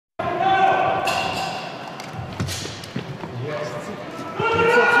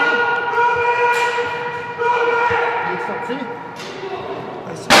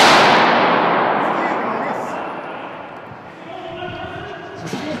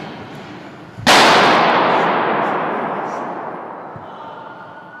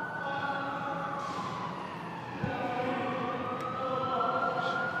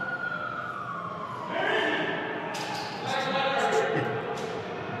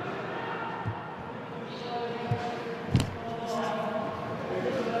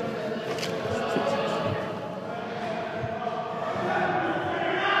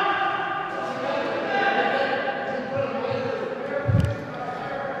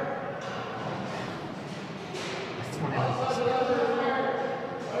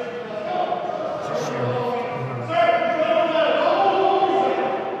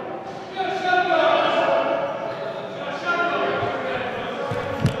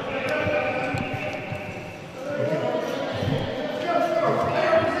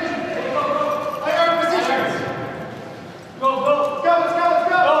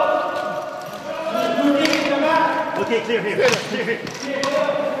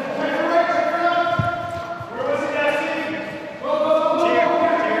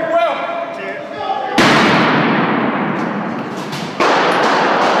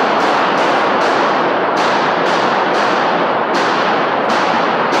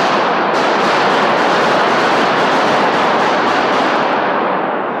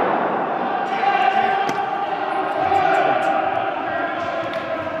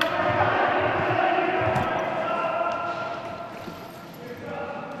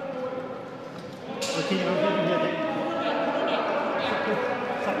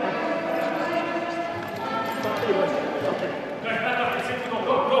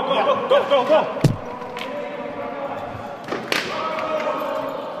Go!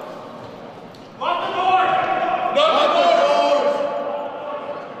 Lock the door! Lock the doors!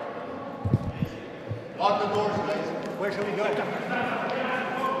 Lock the doors, please. Where should we go?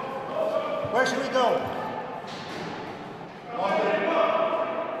 Where should we go?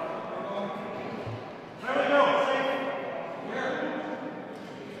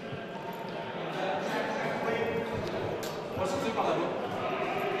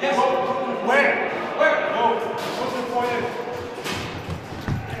 Yes. Where? Where? No. What's the point?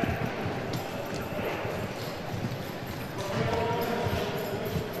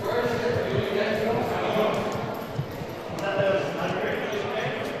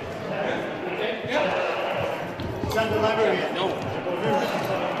 Is that the library yet? No.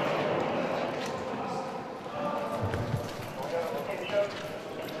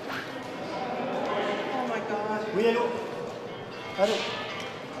 Oh my God. Oui, allô? Allô?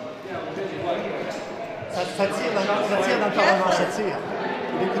 Ça tire dans le Parlement, ça tire.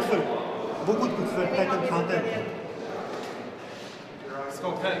 Des coups de feu. Beaucoup de coups de feu, peut-être une trentaine. Est-ce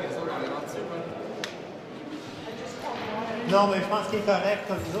qu'on crée avec ça dans les ventures? Non, mais je pense qu'il est correct.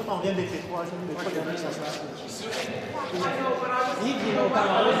 Comme nous autres, on vient d'être les trois. Je ne sais pas que ça sortit. Yves, il est monté en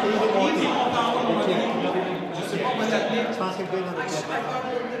haut. Il est monté. Je sais pas comment la tenir. Je pense que le gars est dans le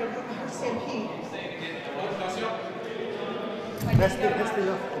Restez là.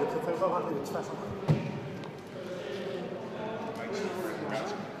 Il ne faut pas rentrer de toute façon.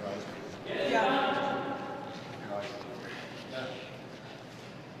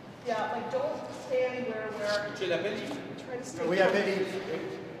 Yeah, like don't stay anywhere where. Tu l'appelles? Try to stay. Oui, appelle Yves.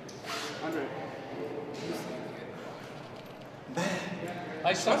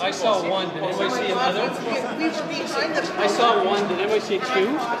 I saw one. Did anybody see another? We were behind the. I saw one. Did anybody see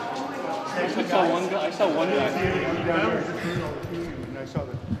two? I saw one guy. I saw one guy. I saw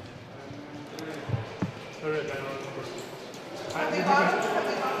that. Have they got it? Have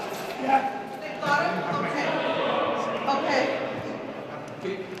they got it? Yeah. They've got it? Okay.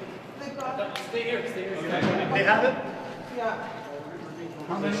 Okay. They've got it? Stay here. Stay here. They have it? Yeah.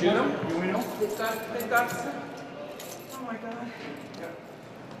 They shoot him? They've got it. Oh my God.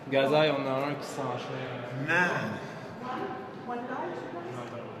 Gazaille, on a un qui s'enchaîne. Man. One guy?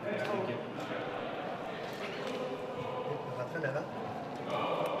 Rentrer là-bas?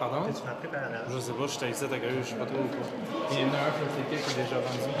 Pardon? Tu rentré par là? Je sais pas, j'étais ici à gauche, je sais pas trop où. Il y en a un qui est déjà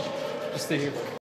rendu. Just stay here.